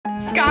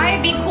Sky,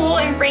 Be Cool,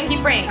 and Frankie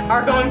Frank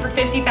are going for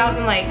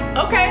 50,000 likes.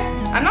 Okay,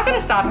 I'm not gonna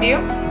stop you.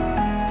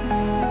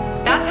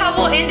 That's how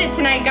we'll end it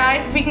tonight,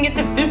 guys. If we can get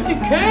to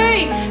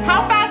 50K.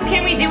 How fast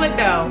can we do it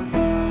though?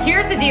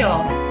 Here's the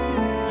deal.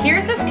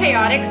 Here's this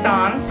chaotic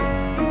song.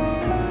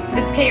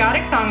 This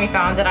chaotic song we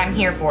found that I'm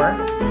here for.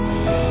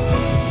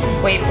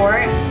 Wait for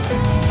it.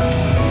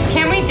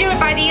 Can we do it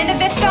by the end of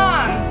this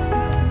song?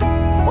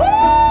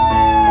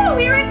 Woo!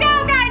 Here we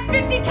go, guys.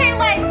 50K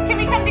likes. Can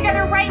we come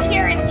together right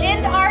here and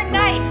end our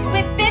night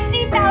with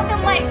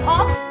 50,000 likes?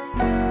 All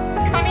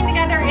coming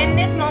together in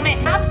this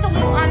moment.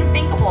 Absolute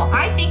unthinkable.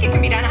 I think it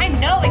can be done. I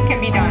know it can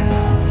be done.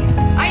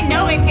 I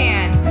know it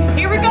can.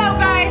 Here we go,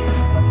 guys.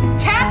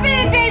 Tap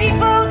in, baby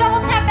boo.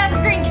 Double tap that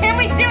screen. Can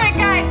we do it,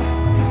 guys?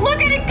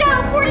 Look at it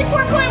go.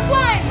 44.1.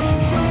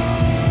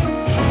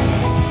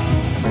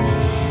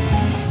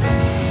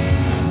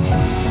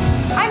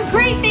 I'm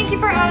great. Thank you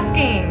for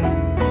asking.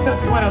 So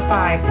it's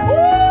 105.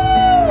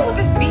 Ooh,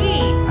 this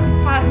beat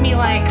has me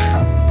like...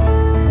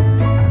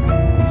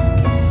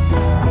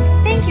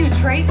 Thank you,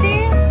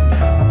 Tracy.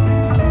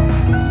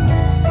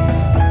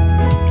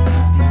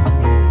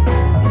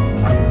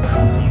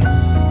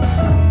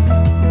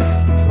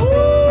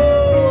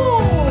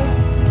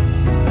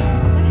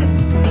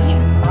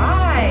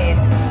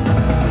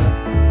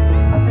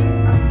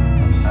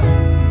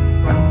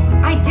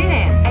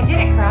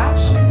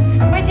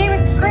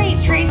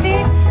 Tracy,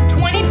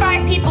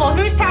 25 people.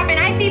 Who's tapping?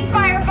 I see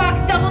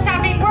Firefox double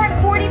tapping. We're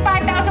at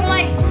 45,000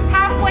 likes.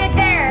 Halfway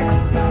there.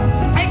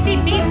 I see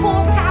Be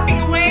Cool tapping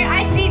away.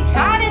 I see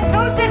Tad and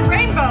Toasted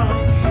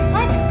Rainbows.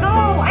 Let's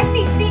go. I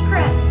see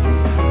Seacrest.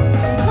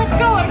 Let's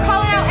go. I'm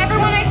calling out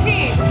everyone I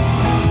see.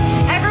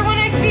 Everyone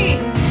I see.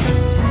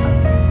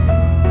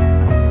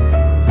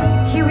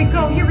 Here we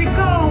go. Here we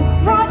go.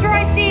 Roger,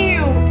 I see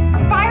you.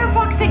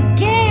 Firefox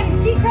again.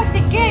 Seacrest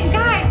again.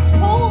 Guys,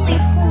 holy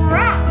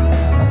crap.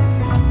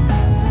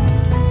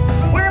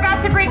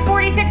 To break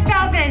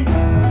 46,000.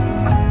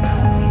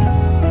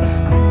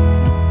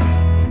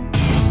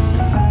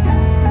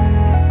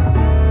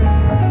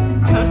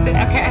 Toasted,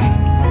 okay.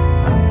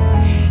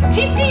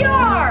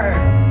 TTR!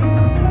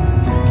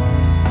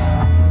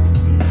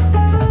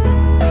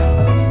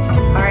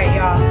 All right,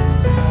 y'all.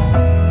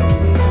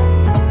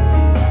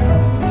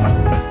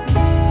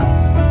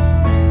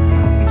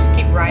 We just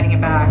keep riding it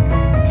back.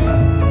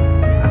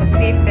 Let's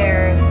see if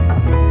there's...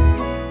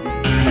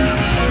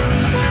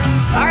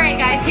 All right,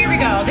 guys, here we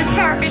go. This is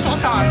our official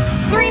song.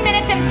 3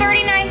 minutes and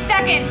 39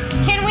 seconds.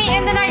 Can we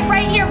end the night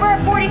right here? We're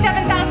at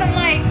 47,000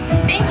 likes.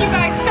 Thank you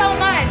guys so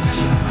much.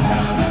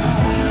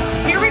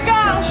 Here we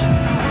go.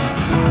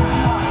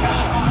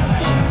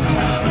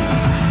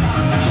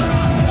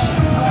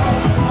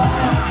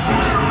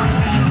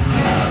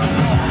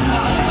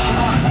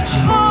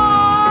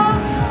 Aww.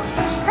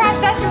 Crash,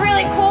 that's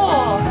really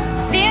cool.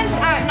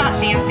 Not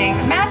dancing.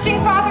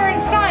 Matching father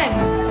and son.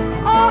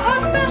 Oh, how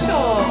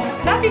special.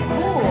 That'd be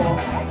cool.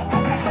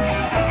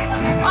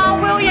 Oh,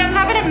 William,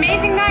 have an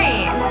amazing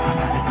night.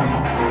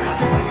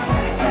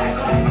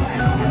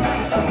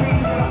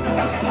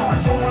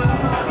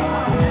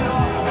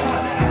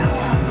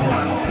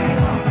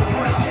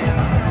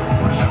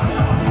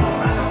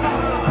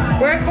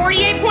 We're at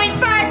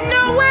 48.5.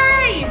 No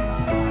way!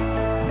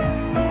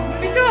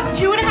 We still have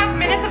 2.5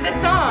 minutes of this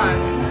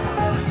song.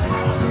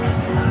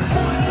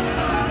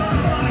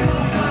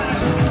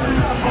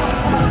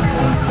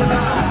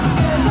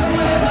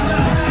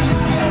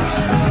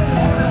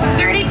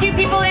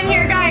 People in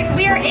here, guys.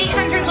 We are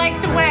 800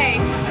 likes away.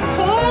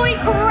 Holy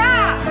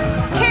crap!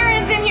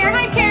 Karen's in here.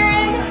 Hi,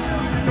 Karen.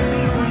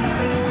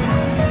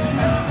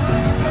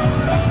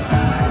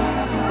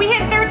 We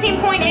hit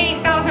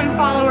 13.8 thousand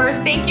followers.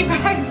 Thank you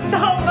guys so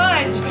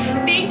much.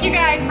 Thank you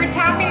guys for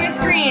tapping the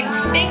screen.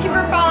 Thank you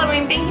for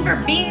following. Thank you for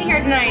being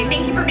here tonight.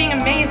 Thank you for being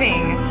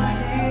amazing.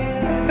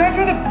 You guys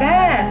are the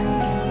best.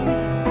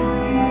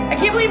 I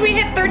can't believe we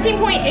hit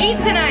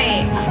 13.8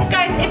 tonight.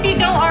 Guys, if you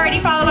don't already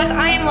follow us,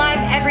 I am live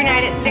every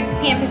night at 6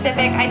 p.m.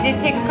 Pacific. I did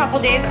take a couple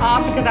days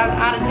off because I was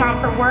out of town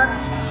for work.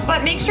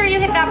 But make sure you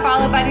hit that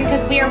follow button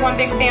because we are one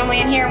big family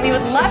in here and we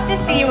would love to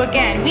see you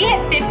again. We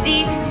hit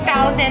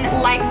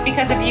 50,000 likes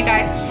because of you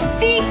guys.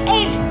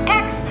 CHXZQ,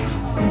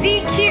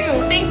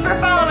 thanks for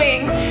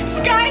following.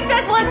 Sky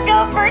says let's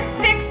go for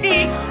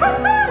 60.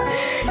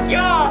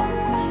 Y'all,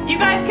 you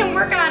guys can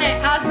work on it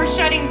as we're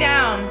shutting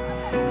down.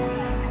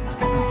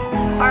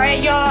 All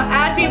right, y'all,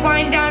 as we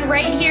wind down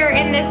right here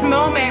in this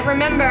moment,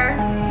 remember,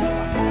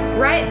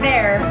 right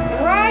there,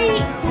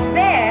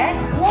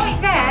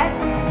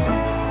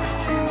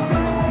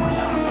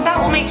 that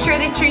will make sure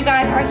that you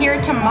guys are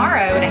here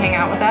tomorrow to hang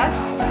out with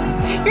us.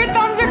 Your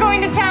thumbs are going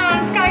to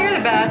town. Sky, you're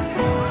the best.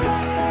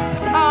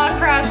 Aw,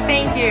 Crash,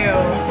 thank you.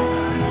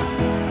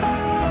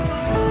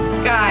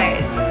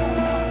 Guys,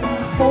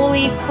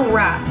 holy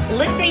crap.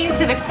 Listening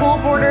to the Cool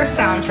Border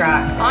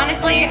soundtrack.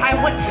 Honestly, I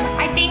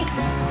think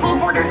Cool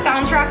Border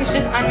soundtrack is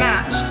just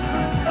unmatched.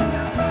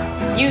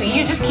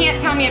 You just can't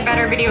tell me a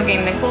better video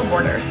game than Cool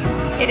Borders.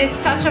 It is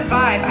such a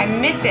vibe. I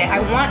miss it. I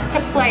want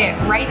to play it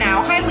right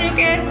now. Hi,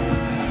 Lucas.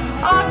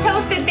 Oh,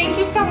 Toasted, thank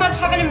you so much.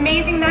 Have an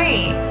amazing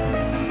night.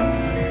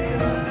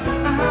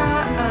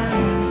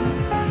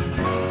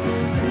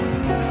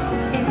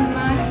 In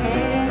my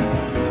head.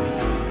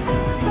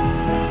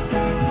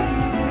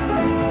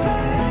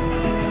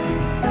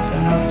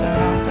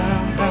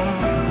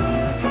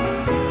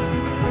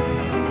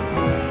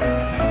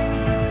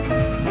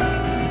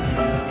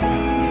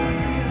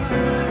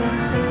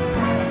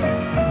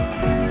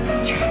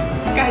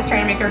 This guy's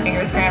trying to make her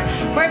fingers cramp.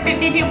 We're at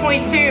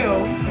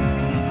 52.2.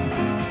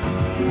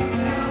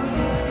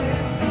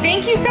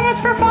 Thank you so much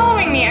for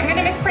following me. I'm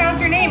gonna mispronounce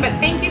your name, but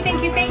thank you,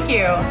 thank you, thank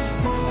you.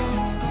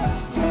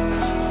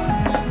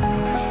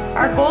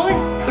 Our goal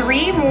is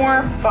 3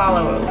 more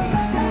follows.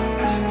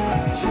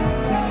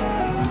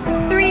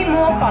 3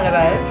 more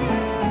followers.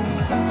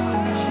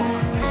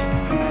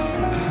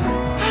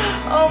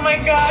 Oh my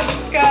gosh,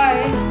 this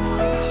guy.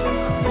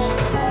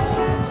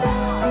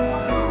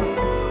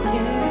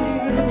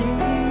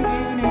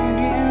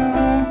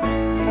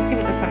 Let's see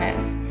what this one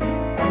is.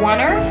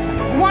 Oner?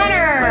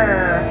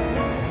 Oner!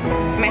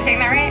 Am I saying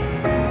that right?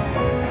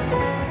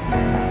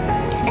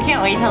 I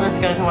can't wait till this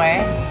goes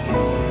away.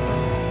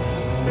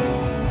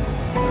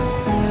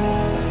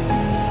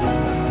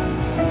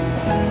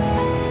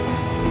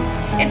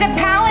 It's a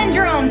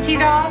palindrome,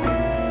 T-Dog.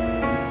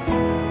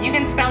 You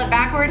can spell it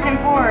backwards and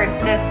forwards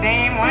the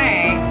same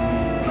way.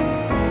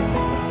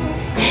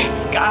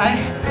 Scott.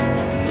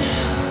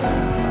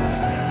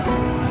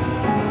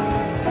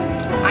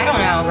 I don't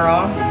know,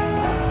 girl.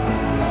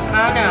 I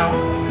don't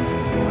know.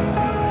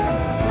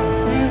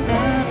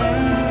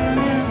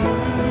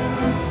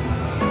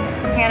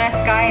 Hannah,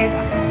 Sky is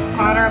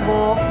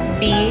honorable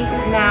B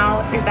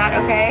now. Is that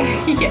okay?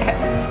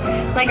 Yes.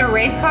 Like a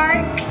race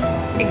car?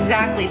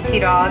 Exactly,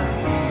 T-Dog.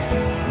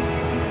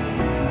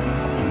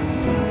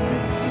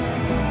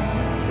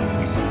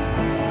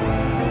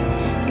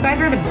 You guys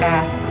are the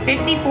best.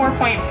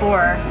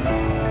 54.4.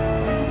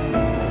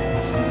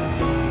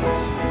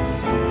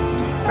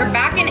 We're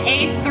back in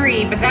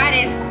A3, but that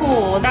is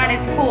cool. That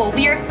is cool.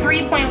 We are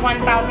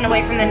 3.1 thousand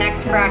away from the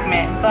next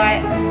fragment,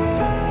 but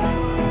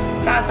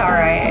that's all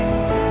right.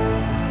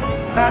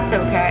 That's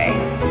okay.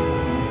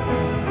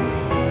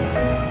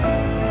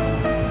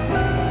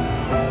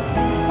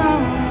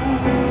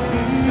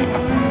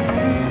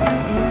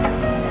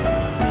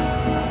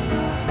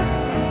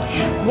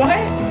 What?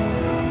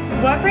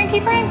 What, Frankie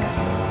Frank?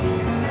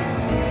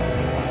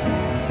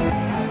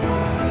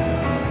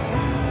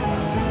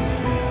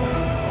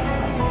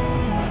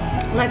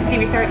 Let's see,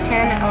 we start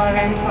 10,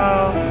 11,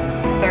 12,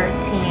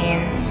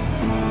 13,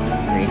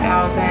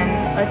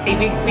 3,000. Let's see,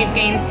 we've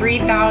gained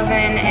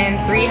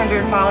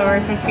 3,300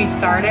 followers since we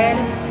started,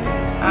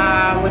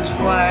 which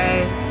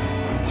was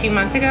 2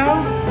 months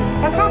ago.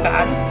 That's not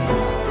bad.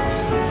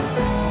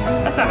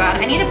 That's not bad.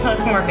 I need to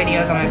post more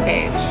videos on my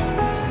page.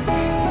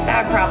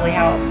 That'd probably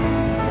help.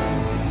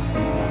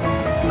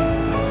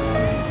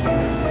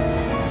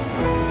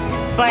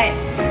 But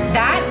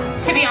that,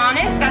 to be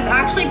honest, that's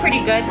actually pretty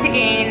good to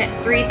gain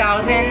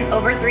 3,000,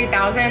 over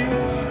 3,000,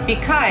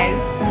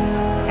 because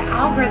the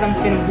algorithm's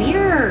been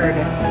weird.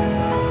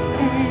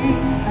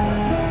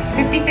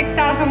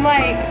 56,000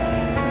 likes.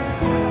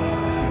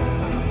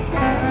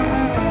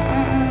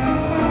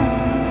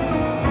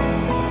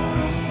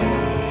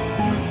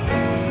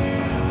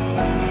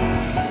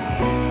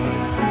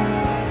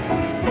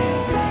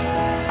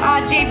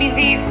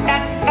 JBZ,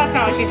 that's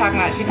not what she's talking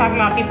about. She's talking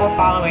about people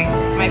following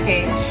my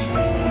page.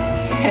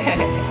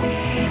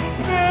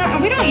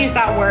 We don't use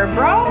that word,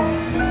 bro.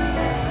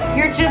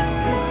 You're just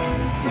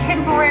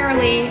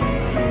temporarily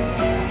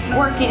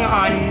working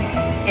on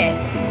it.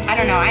 I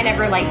don't know. I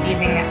never liked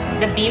using that.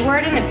 The B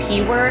word and the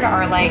P word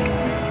are like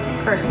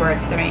curse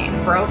words to me.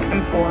 Broke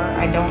and poor.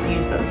 I don't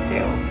use those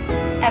two.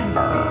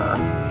 Ever.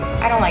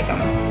 I don't like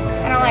them.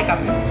 I don't like them.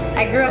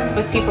 I grew up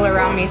with people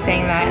around me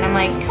saying that, and I'm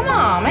like, come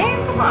on, man,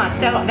 come on.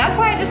 So that's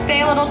why I just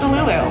stay a little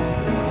Delulu.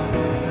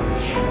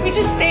 We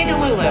just stay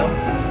Delulu.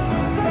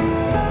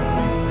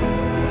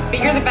 But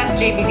you're the best,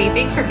 JPZ.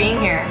 Thanks for being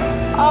here.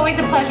 Always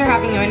a pleasure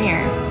having you in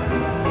here.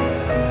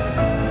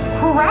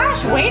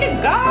 Crash, way to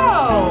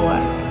go.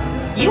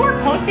 You are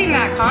posting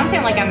that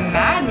content like a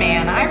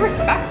madman. I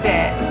respect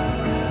it.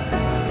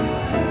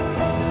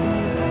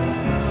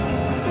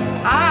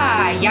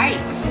 Ah,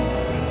 yikes.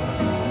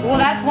 Well,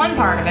 that's one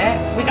part of it.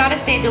 We gotta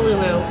stay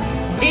Delulu.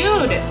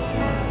 Dude,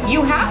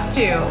 you have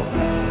to.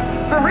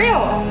 For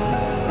real.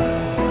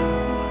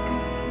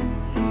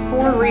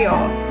 For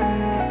real.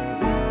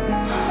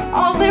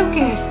 Oh,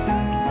 Lucas.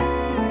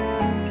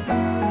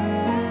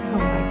 Oh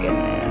my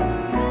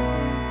goodness.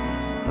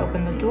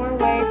 Open the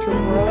doorway to a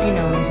world you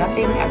know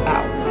nothing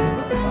about.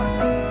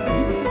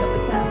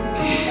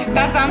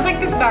 That sounds like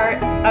the start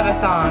of a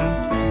song.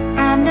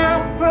 I'm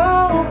not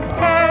broke,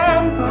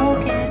 I'm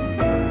broken.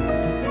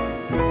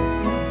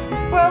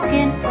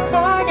 Broken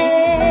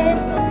hearted.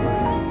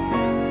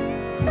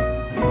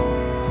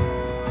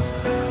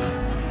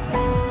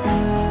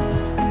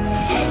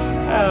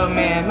 Oh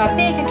man, my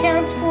bank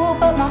account's full,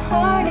 but my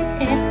heart is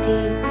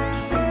empty.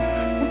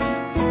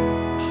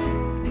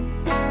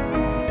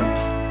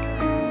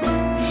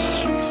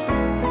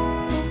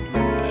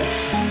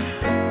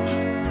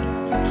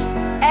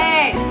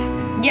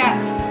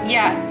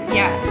 Yes,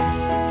 yes.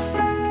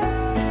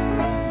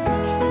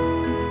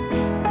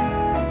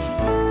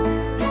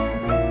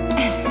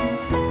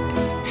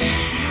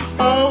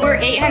 Oh, we're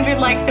 800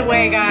 likes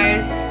away,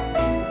 guys.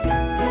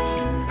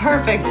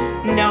 Perfect.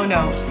 No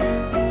notes.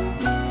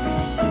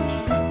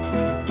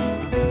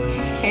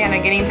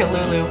 Hannah getting to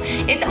Lulu.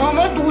 It's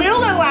almost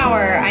Lulu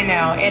hour. I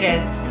know, it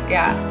is.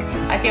 Yeah.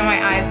 I feel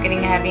my eyes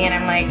getting heavy and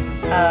I'm like,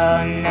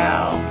 oh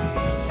no.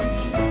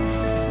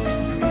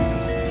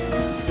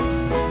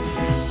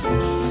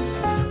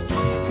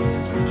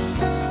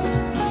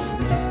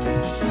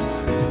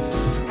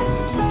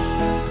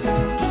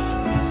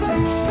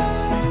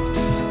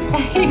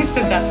 He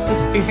said that's the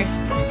spirit.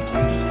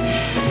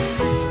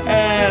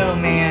 Oh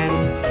man.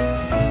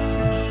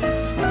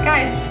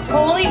 Guys,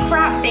 holy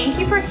crap, thank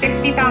you for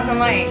 60,000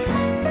 likes.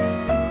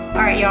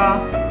 Alright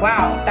y'all,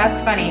 wow,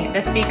 that's funny.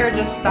 The speaker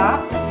just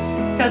stopped.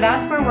 So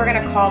that's where we're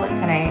gonna call it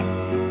tonight.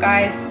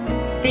 Guys,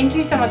 thank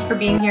you so much for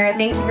being here.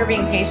 Thank you for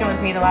being patient with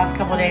me the last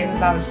couple days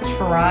as I was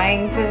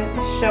trying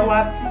to show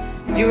up.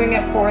 Doing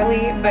it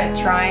poorly, but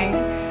trying.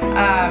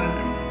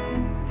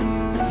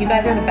 You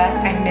guys are the best.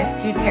 I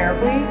missed you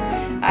terribly.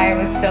 I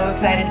was so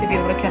excited to be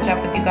able to catch up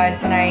with you guys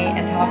tonight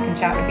and talk and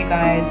chat with you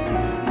guys.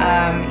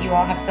 You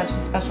all have such a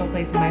special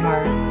place in my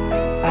heart.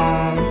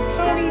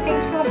 Tommy,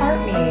 thanks for the heart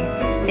me.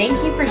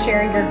 Thank you for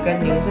sharing your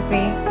good news with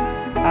me.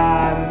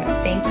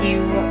 Thank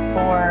you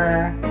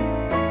for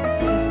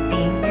just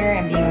being here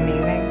and being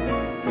amazing.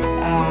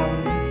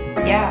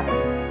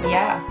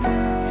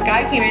 Yeah.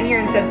 Sky came in here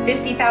and said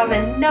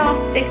 50,000, no,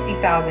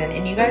 60,000,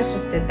 and you guys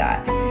just did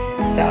that.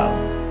 So,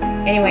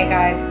 anyway,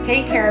 guys,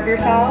 take care of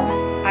yourselves.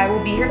 I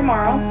will be here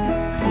tomorrow,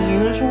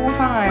 usual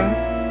time,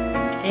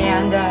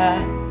 and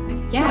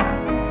yeah.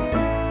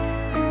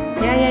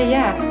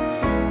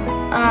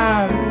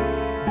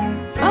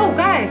 Oh,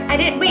 guys, I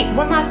didn't wait.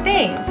 One last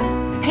thing.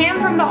 Pam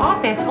from the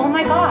office. Oh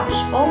my gosh.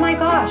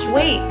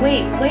 Wait.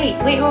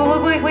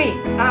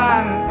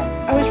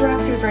 I wish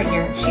Roxy was right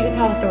here. She could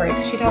tell a story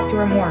because she talked to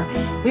her more.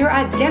 We were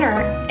at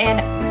dinner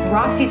and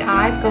Roxy's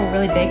eyes go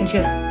really big and she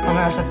goes, oh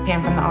my gosh, that's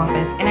Pam from the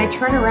office. And I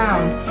turn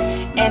around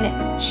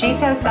and she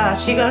says,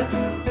 she goes,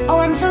 oh,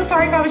 I'm so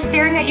sorry if I was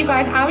staring at you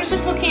guys. I was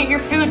just looking at your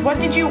food. What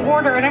did you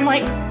order? And I'm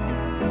like,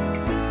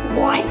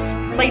 what?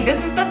 Like,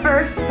 this is the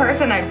first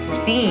person I've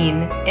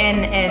seen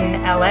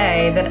in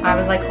LA that I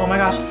was like, oh my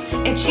gosh.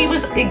 And she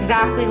was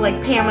exactly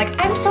like Pam, like,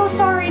 I'm so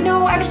sorry.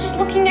 No, I was just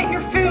looking at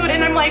your food.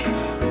 And I'm like,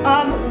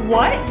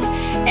 what?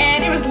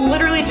 And it was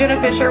literally Jenna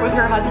Fisher with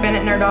her husband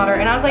and her daughter.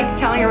 And I was like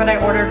telling her what I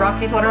ordered.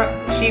 Roxy told her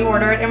she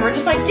ordered. And we're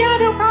just like, yeah,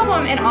 no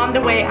problem. And on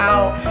the way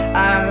out,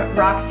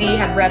 Roxy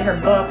had read her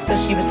book. So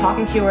she was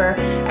talking to her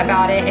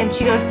about it. And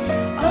she goes,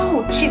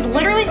 oh, she's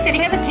literally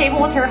sitting at the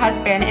table with her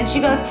husband. And she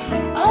goes,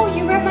 oh,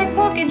 you read my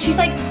book. And she's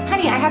like,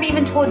 honey, I haven't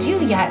even told you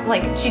yet.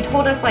 Like, she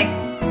told us like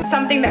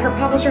something that her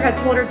publisher had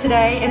told her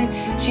today. And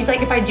she's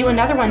like, if I do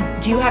another one,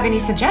 do you have any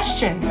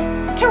suggestions?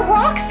 To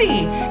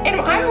Roxy. And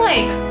I'm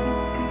like,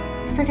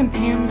 freaking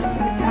Pam is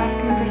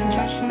asking for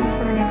suggestions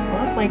for her next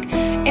book. Like,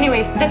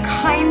 anyways, the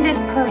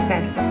kindest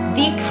person,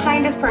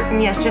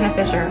 yes, Jenna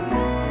Fisher.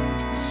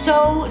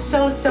 So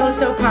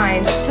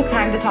kind. Just took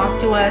time to talk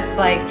to us,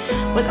 like,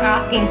 was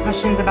asking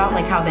questions about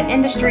like how the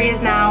industry is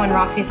now. And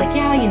Roxy's like,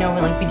 yeah, you know,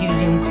 we do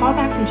Zoom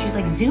callbacks. And she's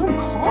like, Zoom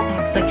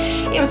callbacks? Like,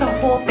 it was a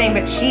whole thing.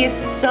 But she is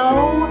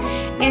so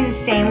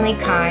insanely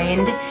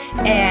kind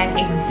and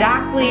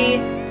exactly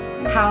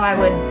how I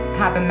would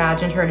have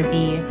imagined her to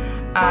be.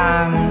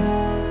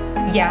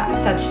 Yeah,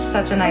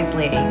 such a nice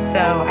lady.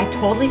 So I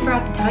totally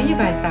forgot to tell you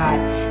guys that.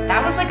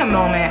 That was like a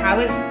moment.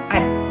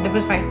 It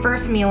was my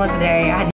first meal of the day. I had